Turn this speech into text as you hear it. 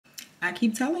I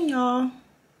keep telling y'all,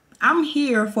 I'm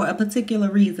here for a particular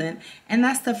reason, and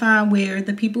that's to find where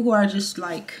the people who are just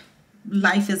like,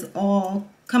 life is all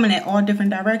coming at all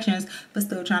different directions, but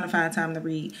still trying to find time to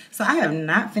read. So I have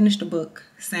not finished a book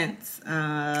since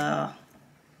the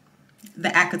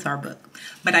ACOTAR book,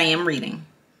 but I am reading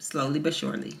slowly but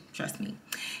surely, trust me.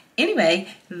 Anyway,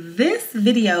 this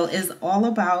video is all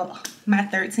about my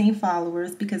 13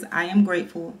 followers because I am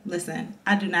grateful. Listen,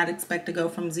 I do not expect to go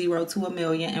from 0 to 1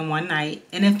 million in one night.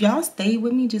 And if y'all stay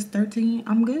with me just 13,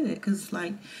 I'm good. Because,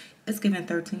 like, it's giving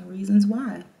 13 reasons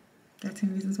why.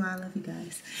 13 reasons why I love you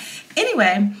guys.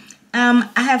 Anyway, I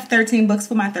have 13 books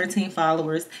for my 13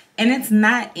 followers. And it's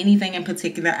not anything in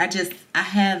particular. I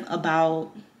have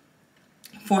about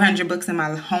 400 books in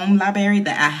my home library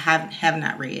that I have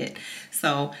not read.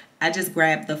 So I just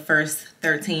grabbed the first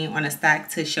 13 on a stack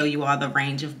to show you all the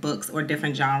range of books or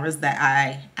different genres that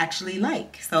I actually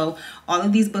like. So all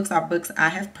of these books are books I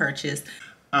have purchased.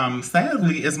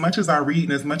 Sadly, as much as I read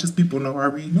and as much as people know I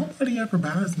read, nobody ever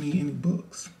buys me any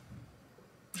books.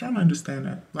 I'm trying to understand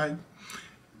that. Like,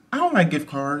 I don't like gift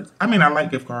cards. I mean, I like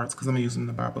gift cards because I'm going to use them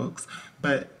to buy books.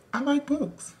 But I like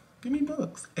books. Give me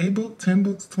books. A book, 10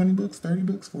 books, 20 books, 30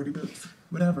 books, 40 books,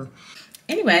 whatever.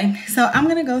 Anyway, so I'm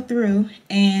going to go through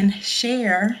and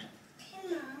share.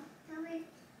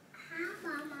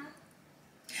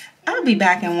 I'll be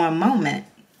back in one moment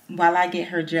while I get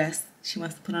her dressed. She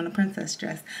wants to put on a princess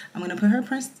dress. I'm going to put her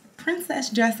princess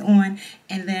dress on,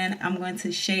 and then I'm going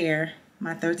to share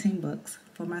my 13 books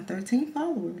for my 13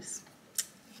 followers.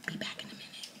 Be back in a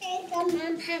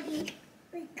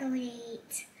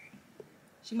minute.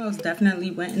 She most definitely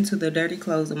went into the dirty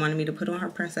clothes and wanted me to put on her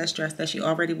princess dress that she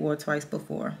already wore twice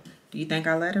before. Do you think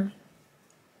I let her?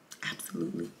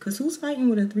 Absolutely. Because who's fighting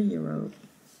with a 3-year-old?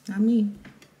 Not me.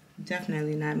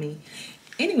 Definitely not me.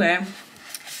 Anyway,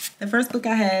 the first book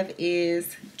I have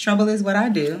is Trouble Is What I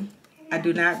Do. I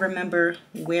do not remember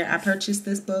where I purchased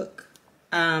this book.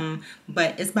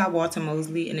 But it's by Walter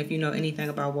Mosley. And if you know anything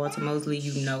about Walter Mosley,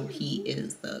 you know he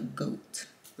is the GOAT.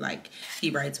 Like, he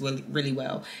writes really, really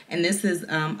well. And this is,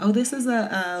 this is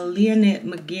a Leonard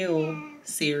McGill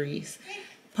series.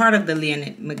 Part of the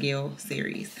Leonard McGill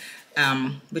series,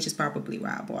 which is probably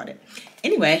why I bought it.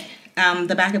 Anyway,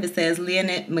 the back of it says,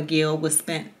 Leonard McGill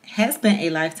has spent a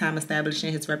lifetime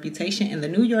establishing his reputation in the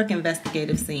New York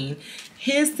investigative scene.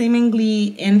 His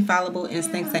seemingly infallible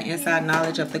instincts and inside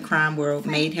knowledge of the crime world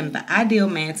made him the ideal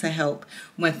man to help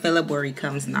when Philip Worry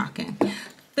comes knocking.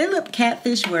 Philip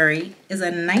Catfish Worry is a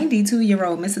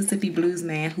 92-year-old Mississippi blues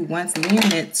man who wants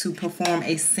Leonard to perform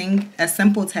a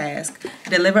simple task,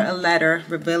 deliver a letter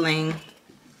revealing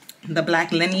the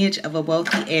black lineage of a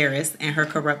wealthy heiress and her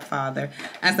corrupt father.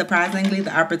 Unsurprisingly,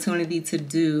 the opportunity to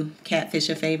do Catfish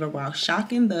a favor while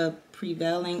shocking the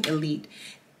prevailing elite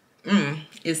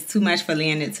is too much for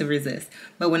Leonard to resist.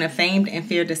 But when a famed and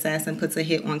feared assassin puts a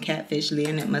hit on Catfish,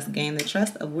 Leonard must gain the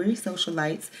trust of weary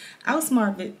socialites,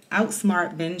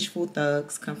 outsmart vengeful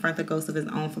thugs, confront the ghosts of his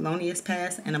own felonious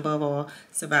past, and above all,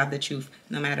 survive the truth,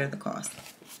 no matter the cost.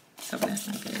 So that's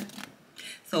not good.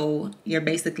 So you're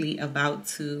basically about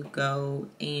to go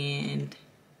and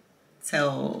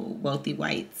tell wealthy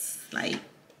whites, like,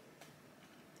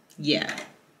 yeah,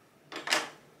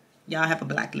 y'all have a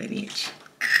black lineage.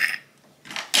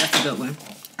 That's a good one.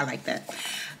 I like that.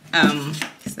 So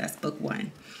that's book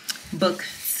 1. Book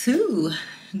 2,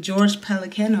 George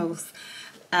Pelecanos,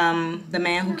 The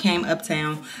Man Who Came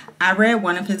Uptown. I read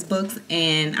one of his books,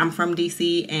 and I'm from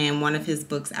DC, and one of his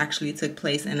books actually took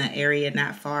place in an area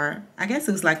not far. I guess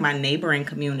it was like my neighboring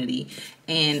community,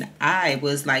 and I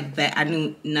was like that. I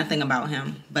knew nothing about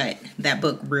him, but that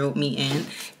book reeled me in.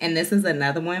 And this is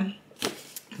another one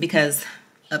because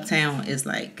Uptown is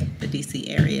like the DC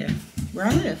area where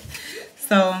I live.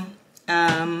 So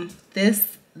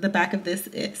the back of this,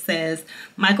 it says,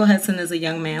 Michael Hudson is a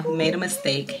young man who made a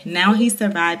mistake. Now he's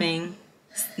surviving.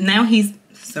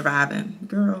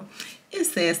 Girl, it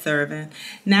says serving.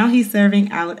 Now he's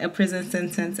serving out a prison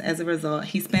sentence as a result.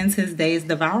 He spends his days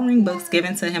devouring books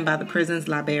given to him by the prison's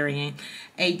librarian,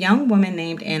 a young woman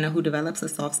named Anna who develops a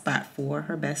soft spot for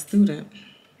her best student.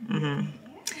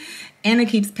 Anna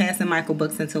keeps passing Michael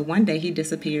books until one day he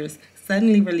disappears,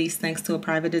 suddenly released thanks to a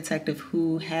private detective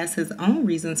who has his own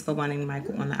reasons for wanting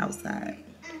Michael on the outside.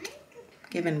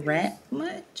 Giving rat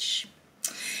much?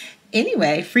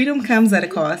 Anyway, freedom comes at a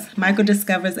cost. Michael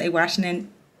discovers a Washington,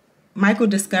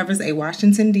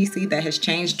 D.C. that has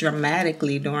changed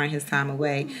dramatically during his time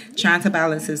away, trying to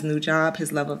balance his new job,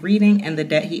 his love of reading, and the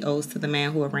debt he owes to the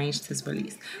man who arranged his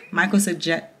release. Michael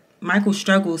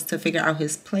struggles to figure out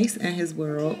his place in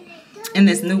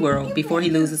this new world before he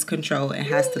loses control and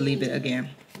has to leave it again.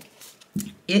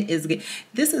 it is good.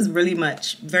 This is really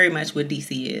very much what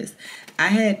DC is. I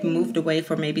had moved away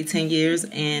for maybe 10 years,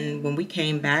 and when we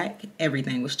came back,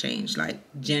 everything was changed, like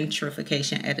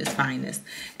gentrification at its finest.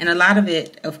 And a lot of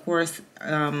it, of course,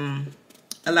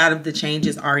 a lot of the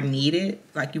changes are needed.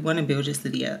 Like, you want to build your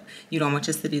city up. You don't want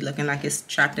your city looking like it's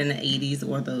trapped in the 80s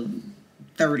or the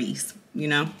 30s, you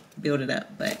know? Build it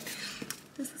up. But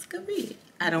this is a good read.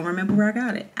 I don't remember where I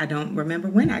got it. I don't remember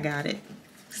when I got it.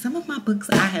 Some of my books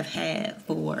I have had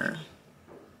for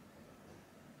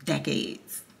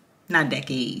decades. Not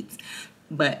decades,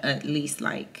 but at least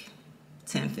like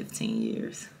 10, 15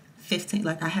 years. 15,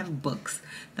 like I have books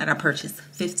that I purchased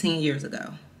 15 years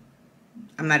ago.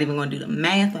 I'm not even going to do the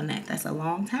math on that. That's a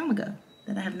long time ago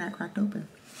that I have not cracked open.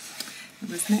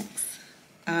 What's next?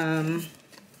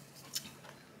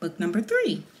 Book number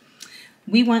 3.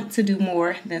 We Want to Do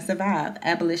More Than Survive,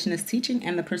 Abolitionist Teaching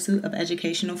and the Pursuit of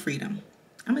Educational Freedom.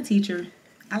 I'm a teacher.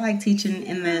 I like teaching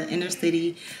in the inner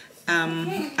city.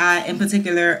 In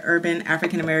particular, urban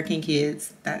African-American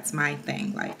kids. That's my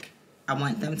thing. Like, I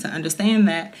want them to understand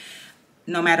that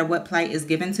no matter what plight is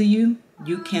given to you,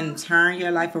 you can turn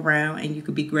your life around and you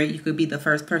could be great. You could be the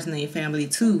first person in your family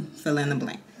to fill in the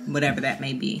blank, whatever that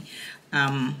may be.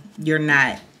 You're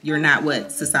not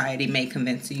what society may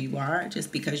convince you are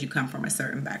just because you come from a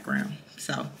certain background.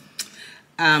 So,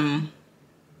 and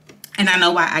I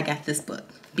know why I got this book,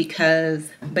 because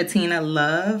Bettina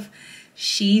Love,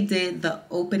 she did the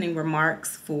opening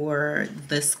remarks for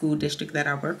the school district that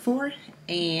I work for,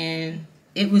 and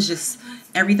it was just,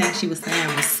 everything she was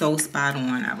saying was so spot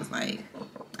on. I was like,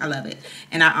 I love it.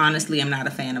 And I honestly am not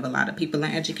a fan of a lot of people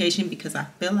in education, because I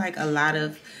feel like a lot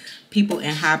of people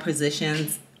in high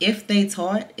positions, if they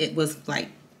taught, it was like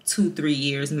 2-3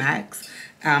 years max.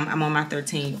 I'm on my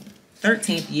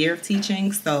 13th year of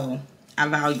teaching, so I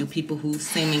value people who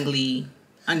seemingly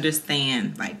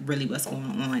understand like really what's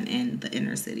going on in the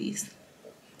inner cities.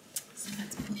 So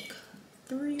that's book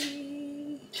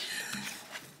 3.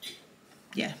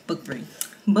 Yeah, book 3.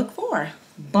 Book 4,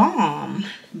 Bomb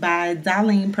by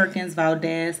Darlene Perkins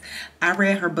Valdez. I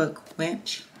read her book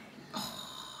Wench.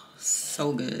 Oh,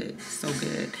 so good, so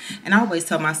good. And I always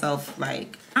tell myself,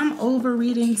 like, I'm over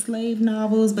reading slave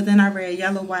novels, but then I read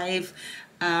Yellow Wife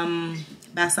by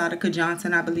Sadaka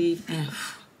Johnson, I believe, and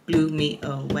blew me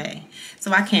away.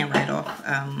 So I can't write off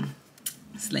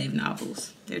slave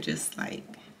novels. They're just like,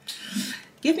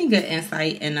 give me good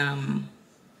insight. And I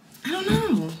don't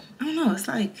know. It's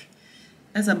like,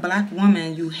 as a black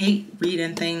woman, you hate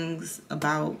reading things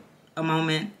about a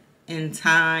moment in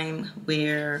time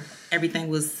where everything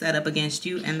was set up against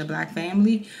you and the black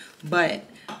family. But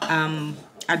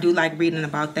I do like reading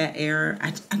about that era.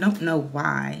 I don't know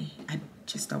why. I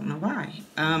just don't know why.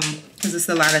 Because it's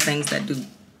a lot of things that do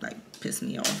like piss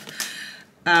me off.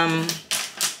 But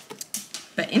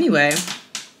anyway,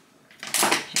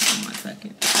 hang on 1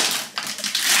 second.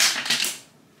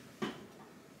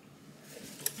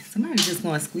 Somebody's just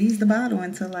going to squeeze the bottle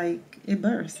until like it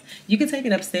bursts. You can take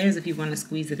it upstairs if you want to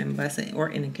squeeze it and bust it, or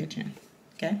in the kitchen.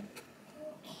 Okay?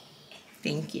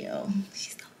 Thank you.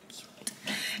 She's so cute.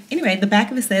 Anyway, the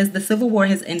back of it says, the Civil War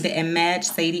has ended and Madge,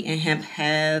 Sadie, and Hemp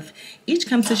have each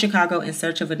come to Chicago in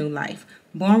search of a new life.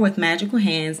 Born with magical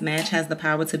hands, Madge has the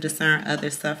power to discern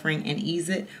others' suffering and ease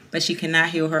it, but she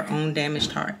cannot heal her own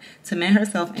damaged heart. To mend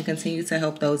herself and continue to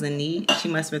help those in need, she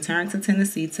must return to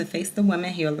Tennessee to face the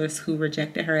women healers who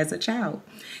rejected her as a child.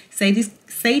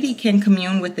 Sadie can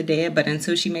commune with the dead, but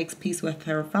until she makes peace with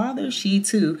her father, she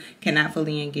too cannot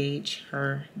fully engage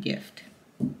her gift.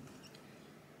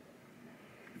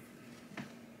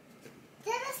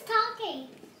 Who's talking?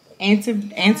 Answer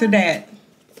that.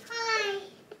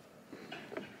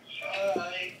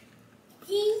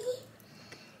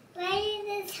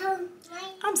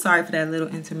 I'm sorry for that little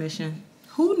intermission.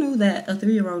 Who knew that a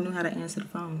 3-year-old knew how to answer the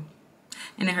phone?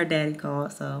 And then her daddy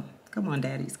called, so come on,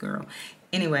 daddy's girl.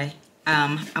 Anyway,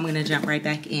 I'm going to jump right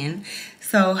back in.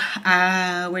 So,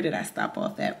 where did I stop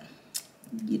off at?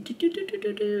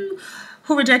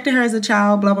 Who rejected her as a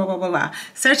child, blah, blah, blah, blah, blah.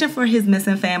 Searching for his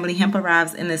missing family, Hemp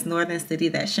arrives in this northern city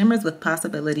that shimmers with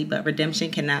possibility, but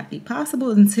redemption cannot be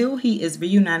possible until he is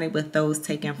reunited with those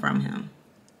taken from him.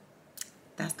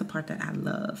 That's the part that I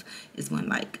love, is when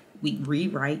like we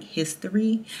rewrite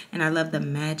history, and I love the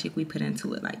magic we put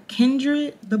into it. Like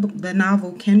Kindred, the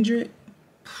novel Kindred.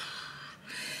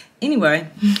 Anyway,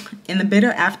 in the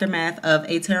bitter aftermath of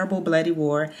a terrible bloody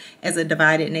war, as a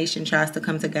divided nation tries to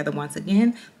come together once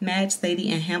again, Madge,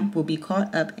 Sadie, and Hemp will be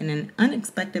caught up in an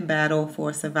unexpected battle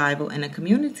for survival in a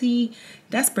community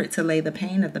desperate to lay the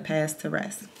pain of the past to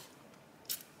rest.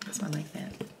 That's why I like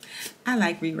that. I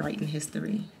like rewriting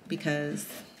history because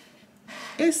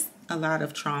it's a lot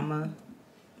of trauma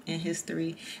in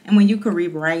history. And when you could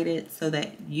rewrite it so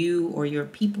that you or your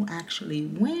people actually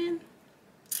win,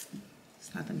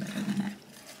 it's nothing better than that.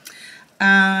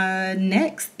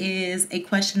 Next is a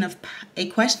question of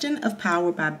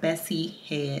power by Bessie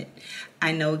Head.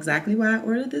 I know exactly why I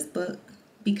ordered this book,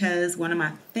 because one of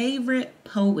my favorite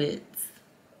poets,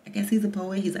 I guess he's a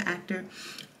poet, he's an actor,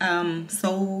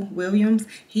 Sol Williams,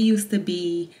 he used to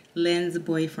be Lynn's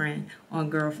boyfriend on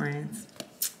Girlfriends.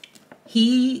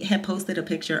 He had posted a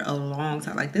picture a long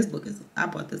time, like I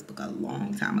bought this book a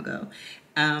long time ago.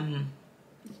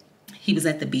 He was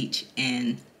at the beach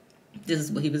and this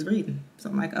is what he was reading. So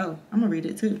I'm like, oh, I'm gonna read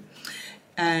it too.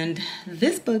 And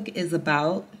this book is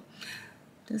about,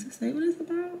 does it say what it's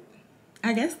about?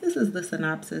 I guess this is the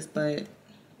synopsis, but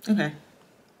okay,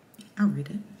 I'll read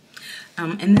it.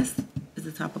 And this is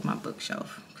the top of my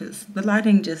bookshelf because the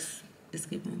lighting just is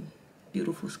giving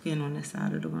beautiful skin on this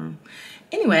side of the room.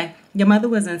 Anyway, your mother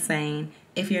was insane.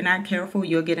 If you're not careful,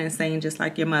 you'll get insane just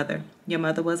like your mother. Your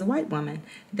mother was a white woman.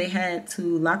 They had to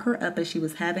lock her up as she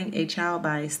was having a child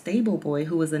by a stable boy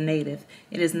who was a native.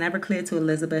 It is never clear to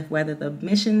Elizabeth whether the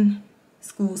mission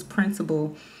school's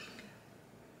principal's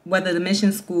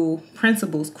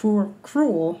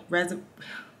cruel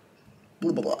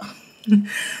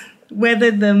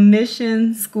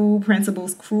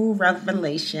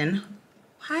revelation.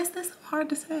 Why is this so hard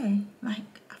to say?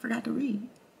 Like, I forgot to read.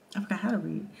 I forgot how to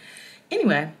read.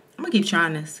 Anyway, I'm gonna keep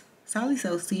trying this. Sally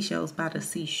sells seashells by the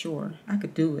seashore. I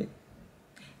could do it.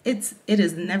 It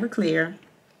is never clear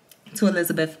to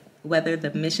Elizabeth whether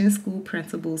the mission school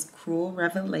principal's cruel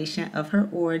revelation of her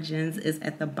origins is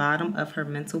at the bottom of her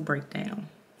mental breakdown.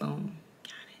 Boom.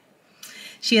 Got it.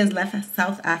 She has left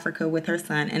South Africa with her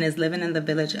son and is living in the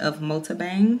village of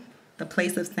Motabang, the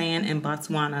place of sand in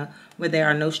Botswana, where there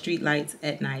are no street lights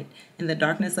at night. In the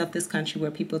darkness of this country where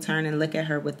people turn and look at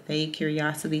her with vague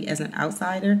curiosity as an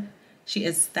outsider, she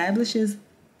establishes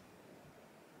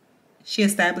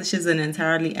an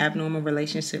entirely abnormal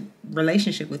relationship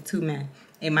with two men,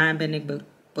 a mind-bending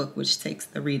book which takes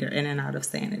the reader in and out of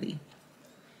sanity.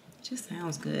 It just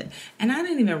sounds good. And I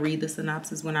didn't even read the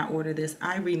synopsis when I ordered this.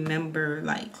 I remember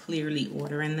like clearly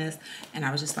ordering this, and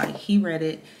I was just like, he read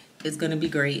it. It's going to be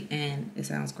great, and it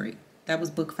sounds great. That was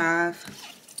book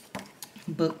 5.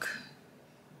 Book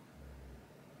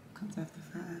comes after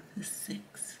 5 is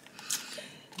 6.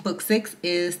 Book 6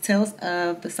 is Tales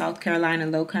of the South Carolina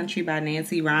Low Country by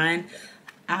Nancy Ryan.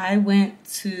 I went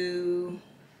to,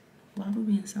 why were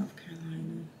we in South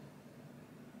Carolina?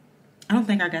 I don't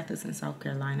think I got this in South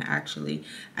Carolina, actually.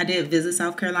 I did visit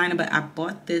South Carolina, but I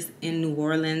bought this in New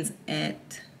Orleans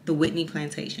at the Whitney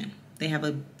Plantation. They have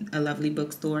a lovely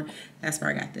bookstore. That's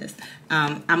where I got this.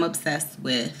 I'm obsessed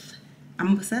with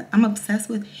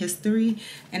history,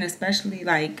 and especially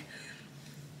like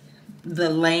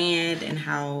the land and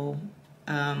how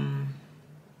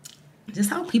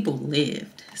just how people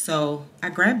lived. So I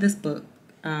grabbed this book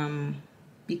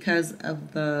because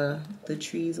of the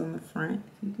trees on the front.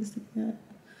 If you can see that.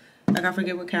 Like, I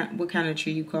forget what kind of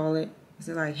tree you call it. Is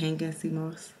it like hanging sea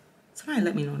moss? Somebody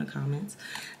let me know in the comments.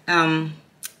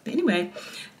 But anyway,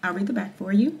 I'll read the back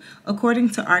for you.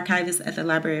 According to archivists at the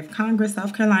Library of Congress,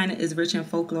 South Carolina is richer in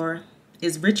folklore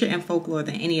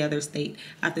than any other state.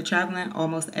 After traveling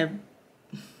almost every...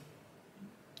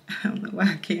 I don't know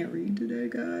why I can't read today,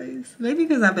 guys. Maybe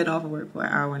because I've been off of work for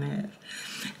an hour and a half.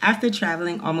 After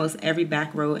traveling almost every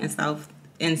back road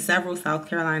in several South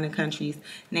Carolina countries,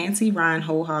 Nancy Ryan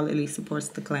wholeheartedly supports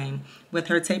the claim. With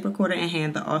her tape recorder in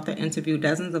hand, the author interviewed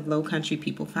dozens of low country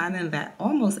people, finding that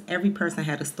almost every person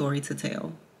had a story to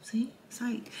tell. See? It's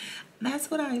like, that's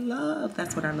what I love.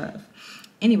 That's what I love.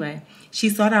 Anyway, she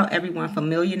sought out everyone from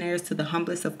millionaires to the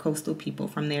humblest of coastal people.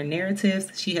 From their narratives,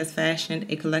 she has fashioned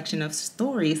a collection of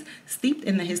stories steeped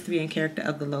in the history and character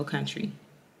of the Low Country.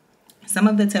 Some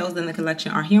of the tales in the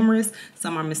collection are humorous,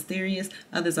 some are mysterious,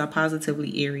 others are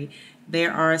positively eerie.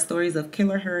 There are stories of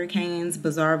killer hurricanes,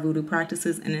 bizarre voodoo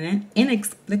practices, and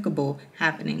inexplicable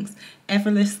happenings.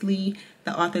 Effortlessly,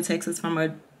 the author takes us from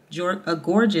a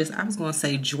gorgeous, I was going to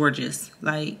say gorgeous,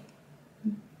 like,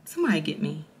 somebody get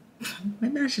me.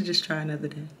 Maybe I should just try another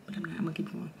day, but I'm not. I'm going to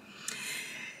keep going.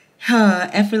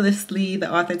 Effortlessly,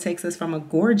 the author takes us from a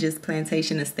gorgeous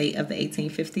plantation estate of the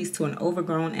 1850s to an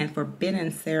overgrown and forbidden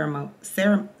ceremony.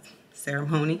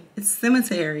 It's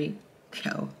cemetery.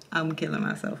 Yo, I'm killing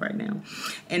myself right now.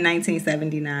 In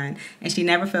 1979. And she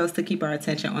never fails to keep our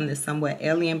attention on this somewhat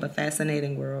alien but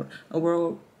fascinating world. A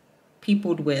world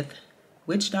peopled with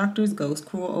witch doctors, ghosts,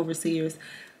 cruel overseers,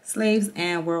 slaves,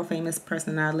 and world-famous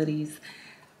personalities.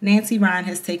 Nancy Ryan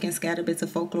has taken scattered bits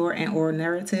of folklore and oral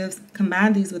narratives,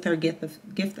 combined these with her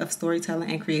gift of storytelling,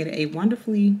 and created a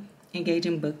wonderfully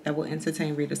engaging book that will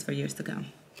entertain readers for years to come.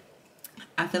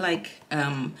 I feel like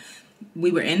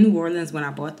we were in New Orleans when I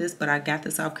bought this, but I got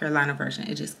the South Carolina version.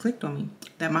 It just clicked on me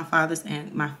that my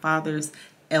father's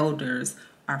elders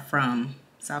are from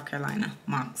South Carolina,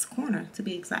 Moncks Corner to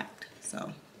be exact.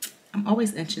 So I'm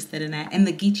always interested in that. And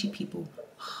the Geechee people,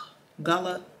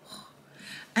 Gullah,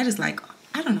 I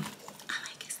don't know. I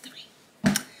like history.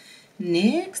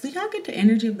 Next, do y'all get the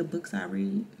energy of the books I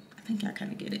read? I think y'all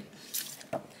kind of get it.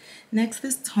 Next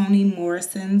is Toni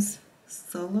Morrison's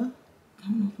Sulla. I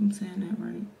don't know if I'm saying that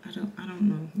right. I don't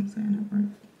know if I'm saying that right.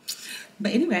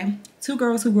 But anyway, two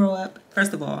girls who grow up.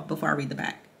 First of all, before I read the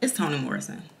back, it's Toni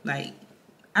Morrison. Like,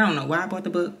 I don't know why I bought the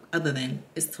book other than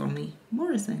it's Toni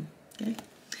Morrison. Okay.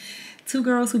 Two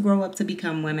girls who grow up to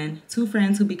become women, two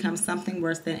friends who become something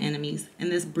worse than enemies. In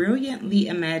this brilliantly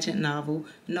imagined novel,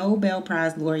 Nobel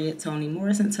Prize laureate Toni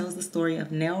Morrison tells the story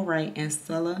of Nell Wright and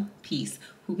Sulla Peace,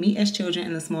 who meet as children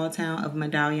in the small town of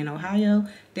Medallion, Ohio.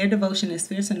 Their devotion is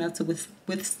fierce enough to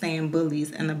withstand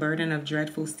bullies and the burden of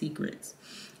dreadful secrets.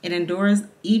 It endures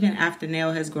even after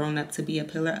Nell has grown up to be a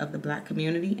pillar of the black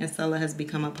community and Sulla has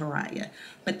become a pariah.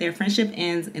 But their friendship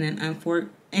ends in an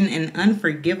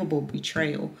unforgivable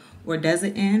betrayal. Or does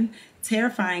it end?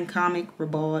 Terrifying, comic,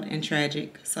 ribald, and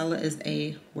tragic, Sulla is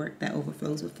a work that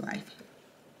overflows with life.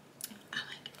 I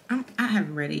like it. I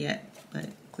haven't read it yet, but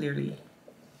clearly,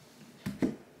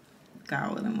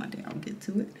 God willing, one day I'll get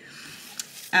to it.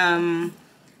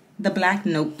 The Black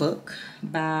Notebook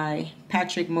by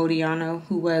Patrick Modiano,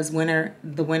 who was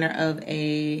the winner of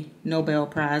a Nobel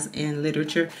Prize in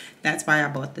Literature. That's why I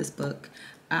bought this book.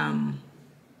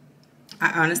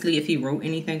 I honestly, if he wrote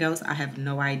anything else, I have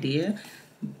no idea.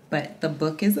 But the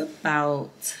book is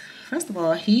about, first of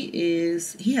all, he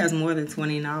has more than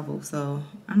 20 novels, so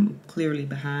I'm clearly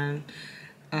behind.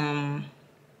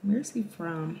 Where's he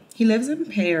from? He lives in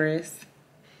Paris.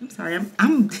 I'm sorry,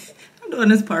 I'm doing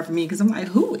this part for me because I'm like,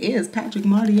 who is Patrick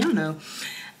Modiano?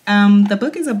 The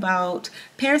book is about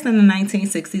Paris in the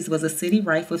 1960s was a city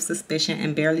rife with suspicion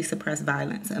and barely suppressed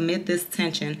violence. Amid this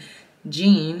tension,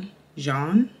 Jean,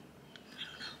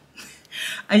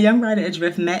 a young writer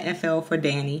adrift, met and fell for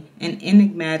Danny, an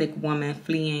enigmatic woman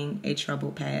fleeing a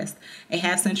troubled past. A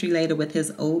half-century later, with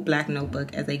his old black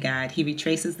notebook as a guide, he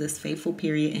retraces this fateful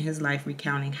period in his life,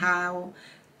 recounting how,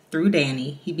 through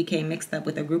Danny, he became mixed up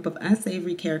with a group of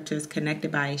unsavory characters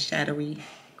connected by a shadowy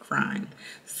crime.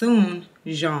 Soon,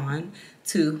 Jean,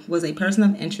 too, was a person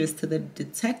of interest to the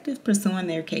detective pursuing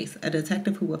their case, a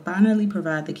detective who would finally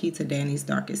provide the key to Danny's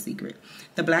darkest secret.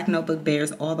 The Black Notebook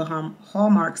bears all the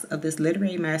hallmarks of this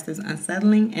literary master's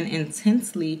unsettling and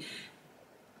intensely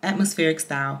atmospheric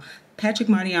style. Patrick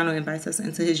Modiano invites us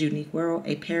into his unique world,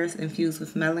 a Paris infused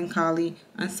with melancholy,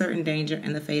 uncertain danger,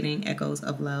 and the fading echoes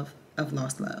of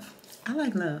lost love. I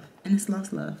like love, and it's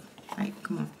lost love. Like,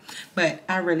 come on. But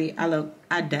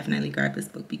I definitely grabbed this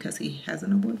book because he has a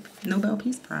Nobel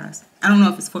Peace Prize. I don't know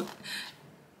if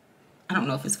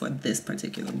it's for this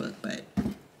particular book, but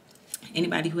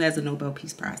anybody who has a Nobel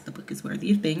Peace Prize, the book is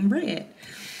worthy of being read.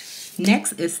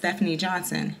 Next is Stephanie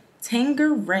Johnson,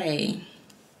 Tangeray.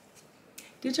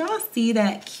 Did y'all see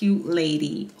that cute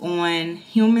lady on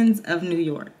Humans of New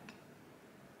York?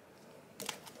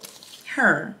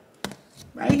 Her,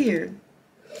 right here.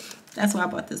 That's why I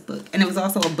bought this book. And it was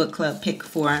also a book club pick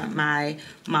for my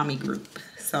mommy group.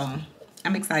 So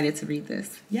I'm excited to read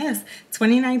this. Yes,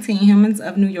 2019 Humans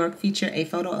of New York feature a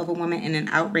photo of a woman in an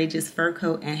outrageous fur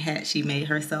coat and hat she made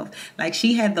herself. Like,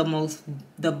 she had the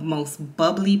most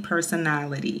bubbly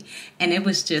personality. And it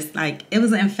was just like, it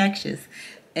was infectious.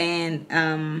 And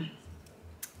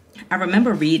I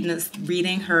remember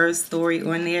reading her story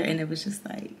on there, and it was just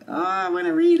like, oh, I want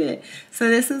to read it. So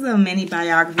this is a mini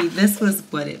biography. This was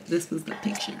the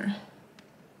picture.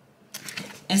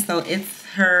 And so it's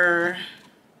her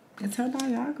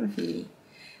biography.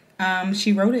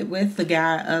 She wrote it with the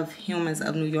guy of Humans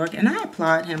of New York, and I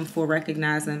applaud him for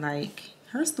recognizing, like,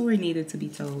 her story needed to be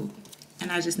told,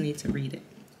 and I just need to read it.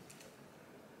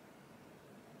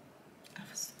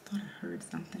 I heard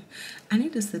something. I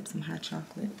need to sip some hot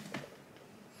chocolate.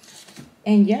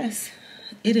 And yes,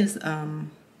 it is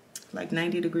like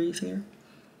 90 degrees here.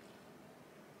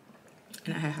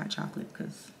 And I had hot chocolate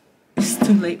because it's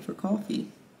too late for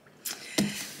coffee.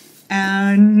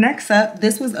 Next up,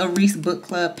 this was a Reese Book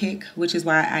Club pick, which is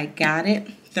why I got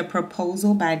it. The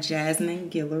Proposal by Jasmine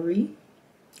Guillory.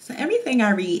 So everything I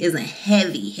read isn't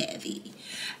heavy.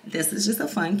 This is just a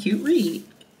fun, cute read.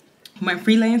 I'm a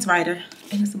freelance writer,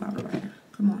 and it's about a writer.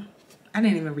 Come on. I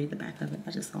didn't even read the back of it.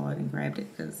 I just saw it and grabbed it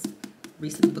because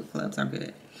recent book clubs are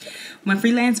good. When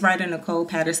freelance writer Nicole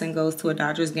Patterson goes to a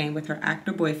Dodgers game with her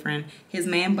actor boyfriend, his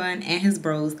man bun, and his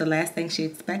bros, the last thing she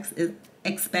expects is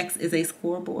a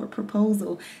scoreboard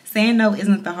proposal. Saying no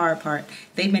isn't the hard part.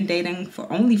 They've been dating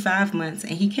for only 5 months,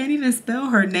 and he can't even spell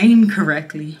her name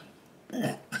correctly.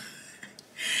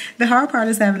 The hard part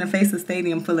is having to face a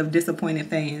stadium full of disappointed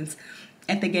fans.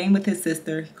 At the game with his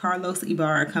sister, Carlos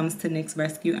Ibarra comes to Nick's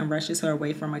rescue and rushes her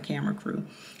away from a camera crew.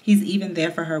 He's even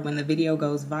there for her when the video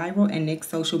goes viral and Nick's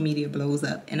social media blows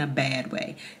up in a bad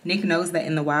way. Nick knows that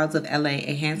in the wilds of LA,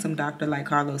 a handsome doctor like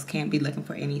Carlos can't be looking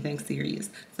for anything serious.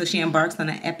 So she embarks on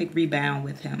an epic rebound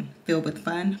with him, filled with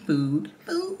fun,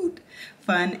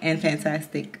 fun, and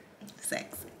fantastic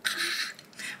sex.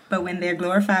 But when their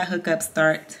glorified hookups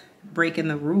start breaking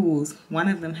the rules, one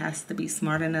of them has to be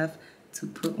smart enough to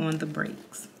put on the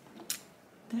brakes.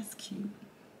 That's cute.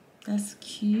 That's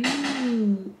cute.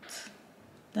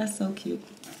 That's so cute.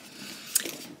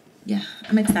 Yeah,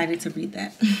 I'm excited to read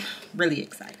that. Really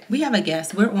excited. We have a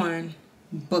guest. We're on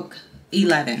book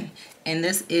 11, and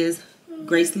this is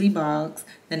Grace Lee Boggs,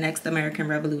 The Next American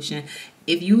Revolution.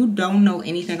 If you don't know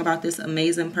anything about this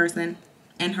amazing person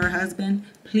and her husband,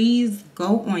 please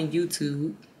go on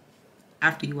YouTube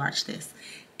after you watch this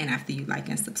and after you like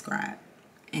and subscribe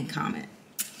and comment.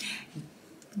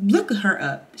 Look her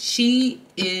up. She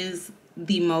is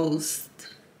the most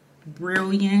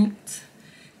brilliant,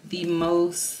 the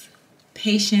most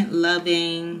patient,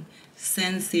 loving,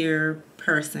 sincere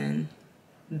person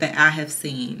that I have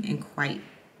seen in quite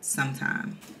some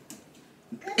time.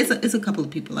 It's a couple of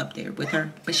people up there with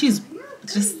her, but she's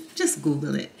just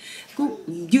Google it.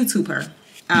 YouTube her.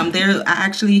 I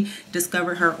actually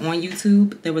discovered her on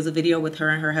YouTube. There was a video with her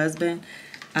and her husband.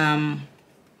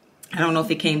 I don't know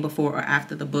if it came before or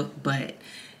after the book, but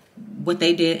what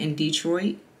they did in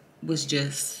Detroit was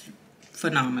just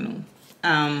phenomenal.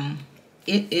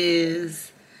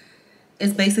 It's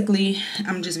basically,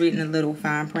 I'm just reading a little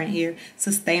fine print here,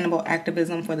 Sustainable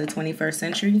Activism for the 21st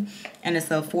Century, and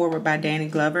it's a foreword by Danny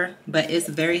Glover, but it's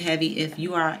very heavy if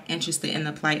you are interested in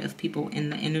the plight of people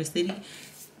in the inner city.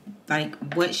 Like,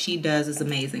 what she does is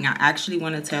amazing. I actually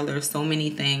want to tell her so many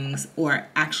things, or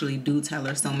actually do tell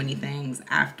her so many things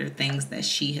after things that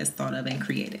she has thought of and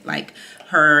created. Like,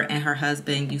 her and her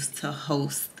husband used to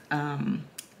host,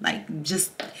 like,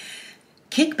 just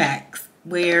kickbacks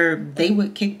where they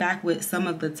would kick back with some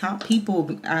of the top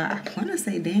people. I want to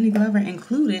say Danny Glover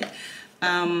included.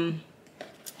 And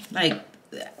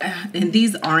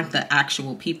these aren't the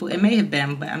actual people. It may have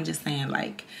been, but I'm just saying,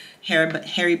 like,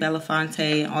 Harry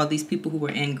Belafonte and all these people who were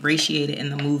ingratiated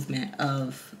in the movement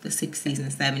of the 60s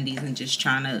and 70s and just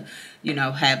trying to, you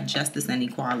know, have justice and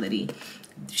equality.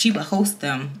 She would host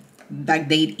them like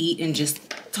they'd eat and just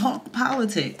talk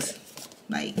politics.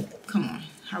 Like, come on.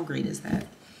 How great is that?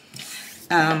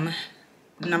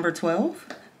 Number 12,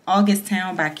 August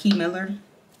Town by Key Miller.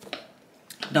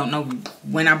 Don't know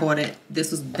when I bought it. This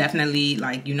was definitely,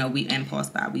 like, you know, we impulse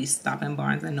buy. We stop in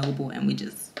Barnes and Noble and we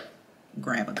just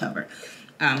grab a cover.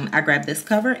 I grabbed this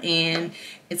cover, and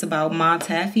it's about Ma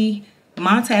Taffy.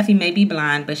 Ma Taffy may be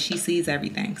blind, but she sees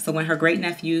everything. So when her great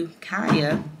nephew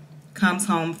Kaya comes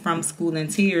home from school in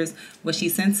tears, what she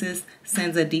senses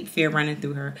sends a deep fear running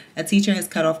through her. A teacher has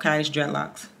cut off Kaya's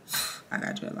dreadlocks. I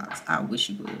got dreadlocks. I wish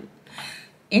you would.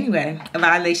 Anyway, a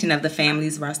violation of the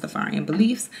family's Rastafarian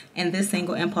beliefs, and this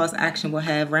single impulse action will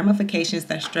have ramifications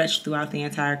that stretch throughout the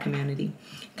entire community.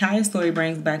 Kaya's story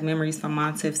brings back memories from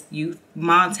Ma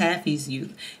Taffy's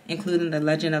youth, including the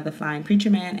legend of the Flying Preacher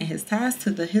Man and his ties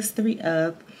to the history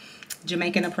of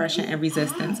Jamaican oppression and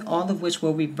resistance, all of which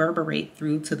will reverberate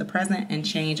through to the present and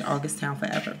change August Town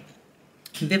forever.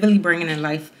 Vividly bringing to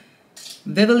life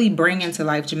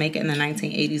Jamaica in the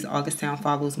 1980s, August Town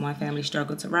follows one family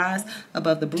struggle to rise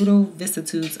above the brutal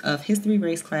vicissitudes of history,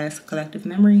 race, class, collective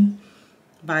memory,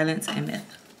 violence, and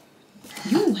myth.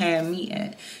 You had me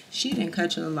at, she didn't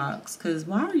cut your locks, because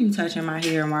why are you touching my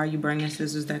hair and why are you bringing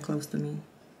scissors that close to me?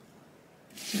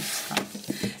 Just stop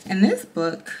it. And this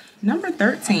book, number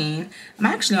 13, I'm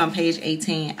actually on page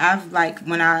 18. I've, like,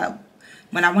 when I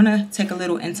want to take a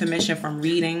little intermission from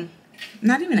reading,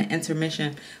 not even an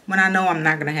intermission, when I know I'm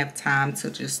not going to have time to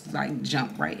just, like,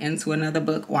 jump right into another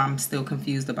book, or I'm still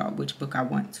confused about which book I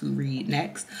want to read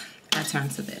next, I turn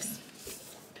to this.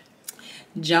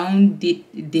 Joan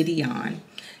Didion,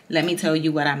 Let Me Tell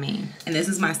You What I Mean. And this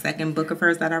is my second book of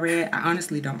hers that I read. I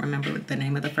honestly don't remember the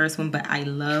name of the first one, but I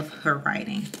love her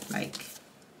writing. Like,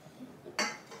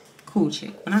 cool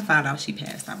chick. When I found out she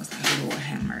passed, I was like, Lord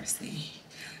have mercy.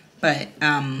 But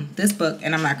this book,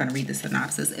 and I'm not going to read the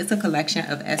synopsis, it's a collection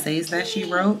of essays that she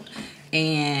wrote.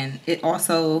 And it's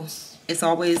it's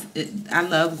always, I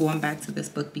love going back to this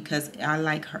book because I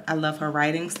love her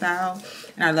writing style,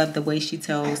 and I love the way she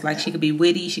tells, like, she could be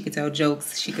witty, she could tell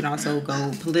jokes, she can also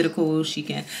go political, she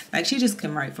just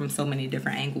can write from so many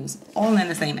different angles, all in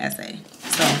the same essay.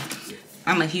 So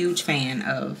I'm a huge fan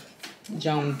of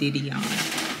Joan Didion.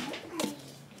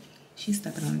 She's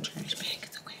stepping on the trash bag.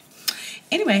 It's okay.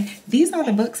 Anyway, these are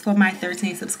the books for my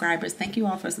 13 subscribers. Thank you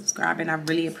all for subscribing. I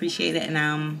really appreciate it.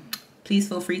 And please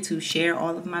feel free to share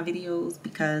all of my videos,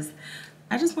 because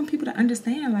I just want people to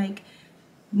understand, like,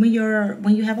 when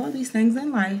you have all these things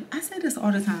in life, I say this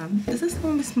all the time. Is this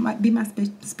going to be my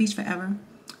speech forever?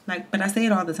 Like, but I say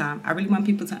it all the time. I really want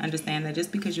people to understand that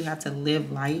just because you have to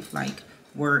live life, like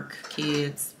work,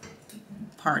 kids,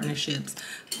 partnerships,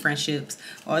 friendships,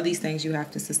 all these things you have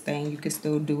to sustain, you can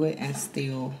still do it and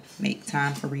still make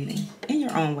time for reading in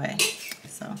your own way.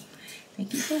 So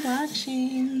thank you for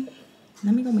watching.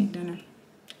 Let me go make dinner,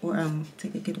 or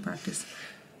take a kid to practice,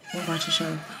 or watch a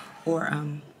show, or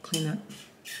clean up.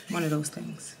 One of those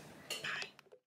things.